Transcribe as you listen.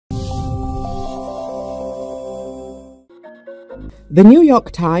The New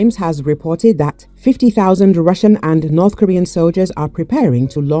York Times has reported that 50,000 Russian and North Korean soldiers are preparing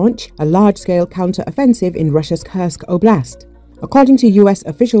to launch a large-scale counteroffensive in Russia's Kursk Oblast. According to US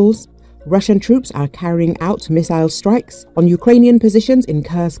officials, Russian troops are carrying out missile strikes on Ukrainian positions in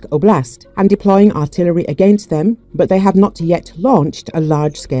Kursk Oblast and deploying artillery against them, but they have not yet launched a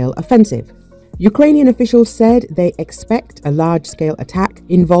large-scale offensive. Ukrainian officials said they expect a large-scale attack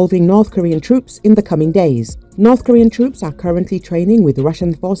involving North Korean troops in the coming days. North Korean troops are currently training with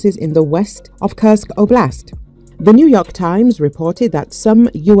Russian forces in the west of Kursk Oblast. The New York Times reported that some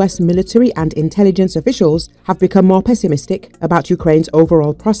US military and intelligence officials have become more pessimistic about Ukraine's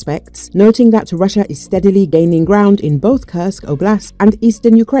overall prospects, noting that Russia is steadily gaining ground in both Kursk Oblast and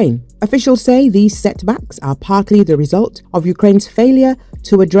eastern Ukraine. Officials say these setbacks are partly the result of Ukraine's failure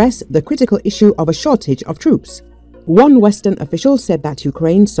to address the critical issue of a shortage of troops. One Western official said that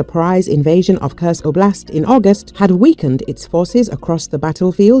Ukraine's surprise invasion of Kursk Oblast in August had weakened its forces across the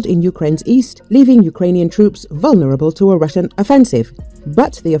battlefield in Ukraine's east, leaving Ukrainian troops vulnerable to a Russian offensive.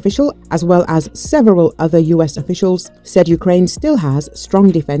 But the official, as well as several other US officials, said Ukraine still has strong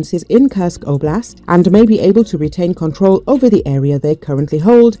defenses in Kursk Oblast and may be able to retain control over the area they currently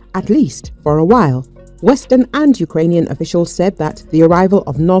hold, at least for a while. Western and Ukrainian officials said that the arrival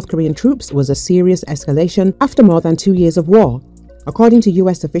of North Korean troops was a serious escalation after more than 2 years of war. According to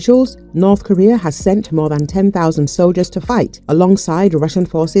US officials, North Korea has sent more than 10,000 soldiers to fight alongside Russian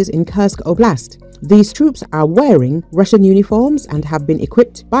forces in Kursk Oblast. These troops are wearing Russian uniforms and have been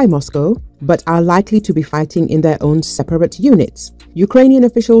equipped by Moscow, but are likely to be fighting in their own separate units. Ukrainian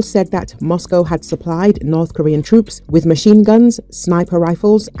officials said that Moscow had supplied North Korean troops with machine guns, sniper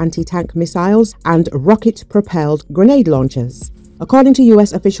rifles, anti-tank missiles, and rocket-propelled grenade launchers. According to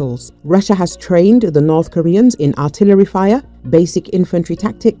US officials, Russia has trained the North Koreans in artillery fire, basic infantry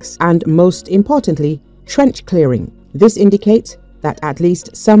tactics, and most importantly, trench clearing. This indicates that at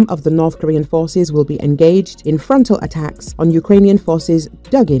least some of the North Korean forces will be engaged in frontal attacks on Ukrainian forces'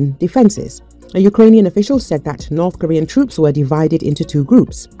 dug-in defenses. A Ukrainian official said that North Korean troops were divided into two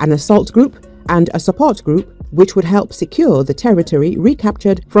groups, an assault group and a support group, which would help secure the territory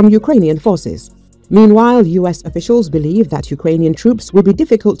recaptured from Ukrainian forces. Meanwhile, US officials believe that Ukrainian troops will be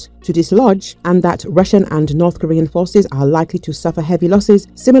difficult to dislodge and that Russian and North Korean forces are likely to suffer heavy losses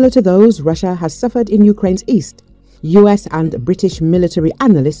similar to those Russia has suffered in Ukraine's east. US and British military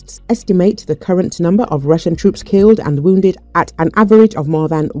analysts estimate the current number of Russian troops killed and wounded at an average of more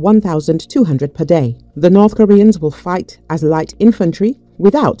than 1,200 per day. The North Koreans will fight as light infantry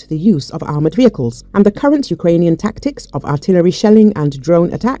without the use of armored vehicles, and the current Ukrainian tactics of artillery shelling and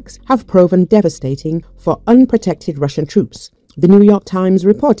drone attacks have proven devastating for unprotected Russian troops, the New York Times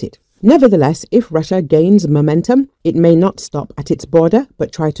reported. Nevertheless, if Russia gains momentum, it may not stop at its border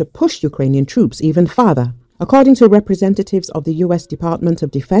but try to push Ukrainian troops even farther. According to representatives of the US Department of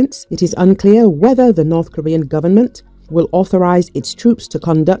Defense, it is unclear whether the North Korean government will authorize its troops to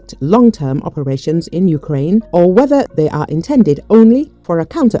conduct long-term operations in Ukraine or whether they are intended only for a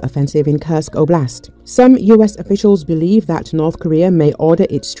counteroffensive in Kursk Oblast. Some US officials believe that North Korea may order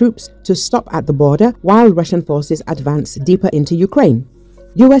its troops to stop at the border while Russian forces advance deeper into Ukraine.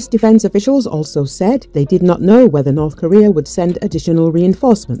 US defense officials also said they did not know whether North Korea would send additional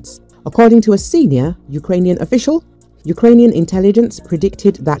reinforcements. According to a senior Ukrainian official, Ukrainian intelligence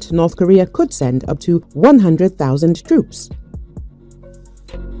predicted that North Korea could send up to 100,000 troops.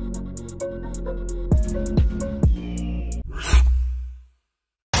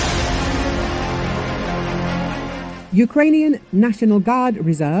 Ukrainian National Guard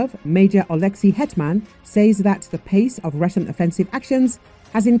Reserve Major Oleksiy Hetman says that the pace of Russian offensive actions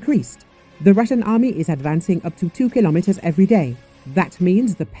has increased. The Russian army is advancing up to 2 kilometers every day. That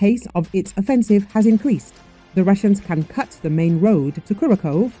means the pace of its offensive has increased. The Russians can cut the main road to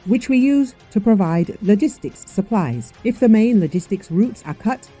Kharkiv, which we use to provide logistics supplies. If the main logistics routes are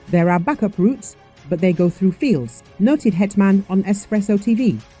cut, there are backup routes, but they go through fields, noted Hetman on Espresso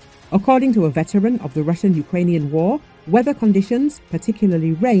TV. According to a veteran of the Russian-Ukrainian war, weather conditions,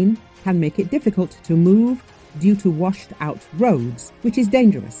 particularly rain, can make it difficult to move due to washed-out roads, which is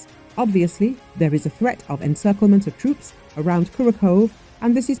dangerous. Obviously, there is a threat of encirclement of troops around Kharkiv,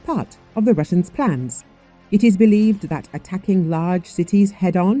 and this is part of the Russians' plans. It is believed that attacking large cities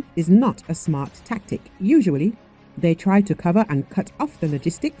head-on is not a smart tactic. Usually, they try to cover and cut off the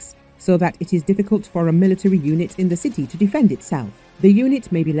logistics so that it is difficult for a military unit in the city to defend itself. The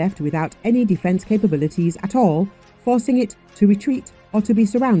unit may be left without any defense capabilities at all, forcing it to retreat or to be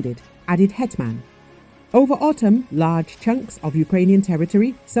surrounded, added Hetman. Over autumn, large chunks of Ukrainian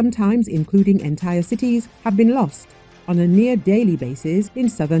territory, sometimes including entire cities, have been lost. on a near-daily basis in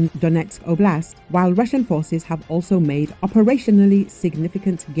southern Donetsk Oblast, while Russian forces have also made operationally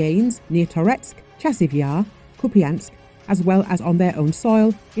significant gains near Toretsk, Chasiv Yar, Kupiansk, as well as on their own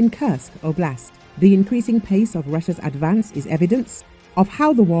soil in Kursk Oblast. The increasing pace of Russia's advance is evidence of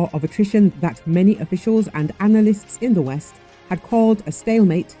how the war of attrition that many officials and analysts in the West had called a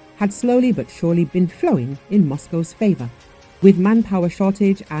stalemate had slowly but surely been flowing in Moscow's favor. With manpower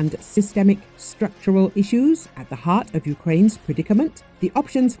shortage and systemic structural issues at the heart of Ukraine's predicament, the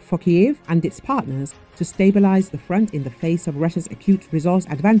options for Kyiv and its partners to stabilize the front in the face of Russia's acute resource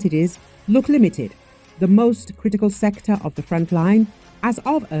advantages look limited. The most critical sector of the front line, as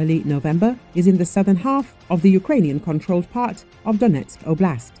of early November, is in the southern half of the Ukrainian-controlled part of Donetsk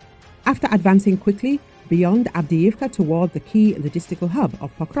Oblast. After advancing quickly beyond Avdiivka toward the key logistical hub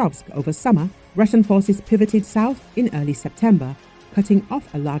of Pokrovsk over summer, Russian forces pivoted south in early September, cutting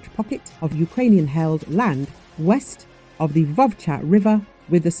off a large pocket of Ukrainian-held land west of the Vovcha River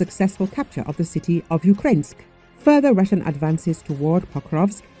with the successful capture of the city of Ukrainsk. Further Russian advances toward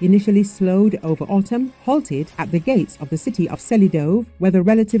Pokrovsk, initially slowed over autumn, halted at the gates of the city of Selidov, where the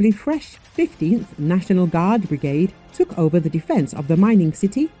relatively fresh 15th National Guard Brigade took over the defense of the mining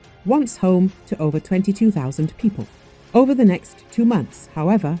city, once home to over 22,000 people. Over the next 2 months,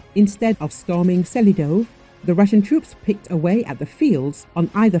 however, instead of storming Selidov, the Russian troops picked away at the fields on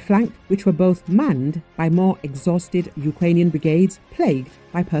either flank, which were both manned by more exhausted Ukrainian brigades plagued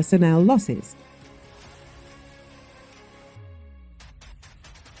by personnel losses.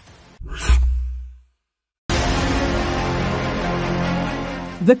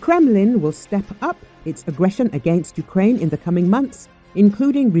 The Kremlin will step up its aggression against Ukraine in the coming months,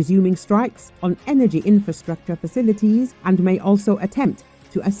 including resuming strikes on energy infrastructure facilities, and may also attempt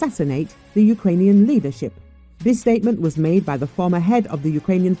to assassinate the Ukrainian leadership. This statement was made by the former head of the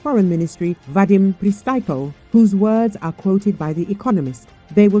Ukrainian Foreign Ministry, Vadim Prystaiko, whose words are quoted by The Economist.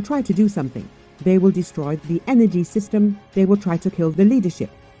 They will try to do something. They will destroy the energy system. They will try to kill the leadership,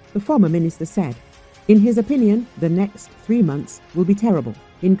 the former minister said. In his opinion, the next 3 months will be terrible.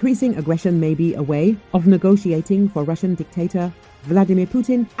 Increasing aggression may be a way of negotiating for Russian dictator Vladimir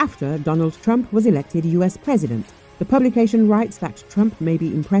Putin after Donald Trump was elected US president. The publication writes that Trump may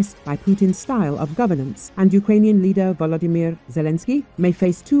be impressed by Putin's style of governance, and Ukrainian leader Volodymyr Zelenski may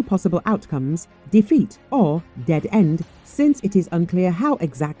face 2 possible outcomes: defeat or dead end, since it is unclear how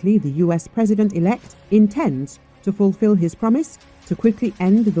exactly the US president-elect intends to fulfill his promise to quickly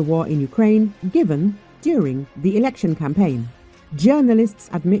end the war in Ukraine, given during the election campaign. Journalists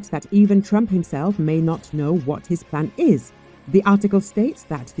admit that even Trump himself may not know what his plan is. The article states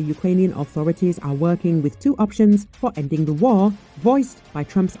that the Ukrainian authorities are working with 2 options for ending the war, voiced by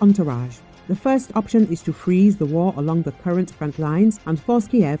Trump's entourage. The first option is to freeze the war along the current front lines and force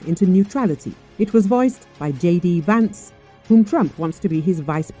Kiev into neutrality. It was voiced by J.D. Vance, whom Trump wants to be his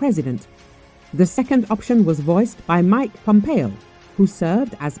vice president. The second option was voiced by Mike Pompeo, who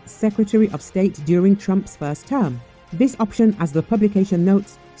served as Secretary of State during Trump's first term. This option, as the publication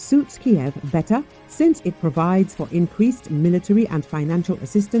notes, suits Kiev better since it provides for increased military and financial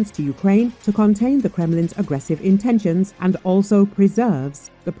assistance to Ukraine to contain the Kremlin's aggressive intentions, and also preserves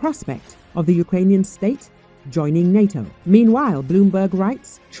the prospect of the Ukrainian state joining NATO. Meanwhile, Bloomberg writes,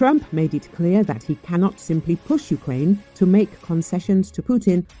 Trump made it clear that he cannot simply push Ukraine to make concessions to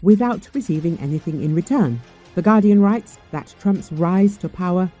Putin without receiving anything in return. The Guardian writes that Trump's rise to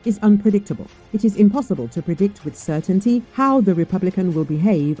power is unpredictable. It is impossible to predict with certainty how the Republican will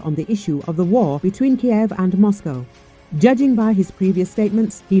behave on the issue of the war between Kiev and Moscow. Judging by his previous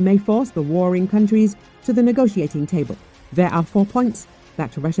statements, he may force the warring countries to the negotiating table. There are 4 points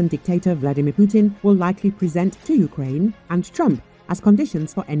that Russian dictator Vladimir Putin will likely present to Ukraine and Trump as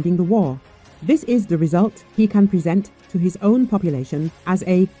conditions for ending the war. This is the result he can present to his own population as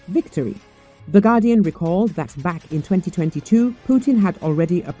a victory. The Guardian recalled that back in 2022, Putin had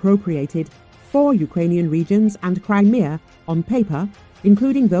already appropriated 4 Ukrainian regions and Crimea on paper,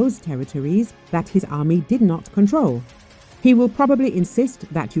 including those territories that his army did not control. He will probably insist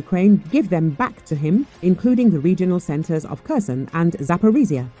that Ukraine give them back to him, including the regional centers of Kherson and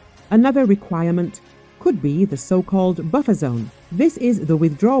Zaporizhia. Another requirement could be the so-called buffer zone. This is the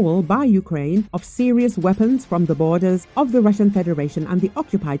withdrawal by Ukraine of serious weapons from the borders of the Russian Federation and the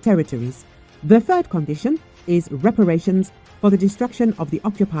occupied territories. The third condition is reparations for the destruction of the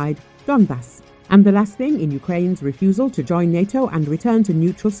occupied Donbass. And the last thing, in Ukraine's refusal to join NATO and return to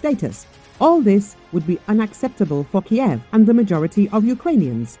neutral status. All this would be unacceptable for Kiev and the majority of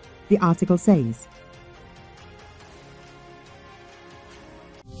Ukrainians, the article says.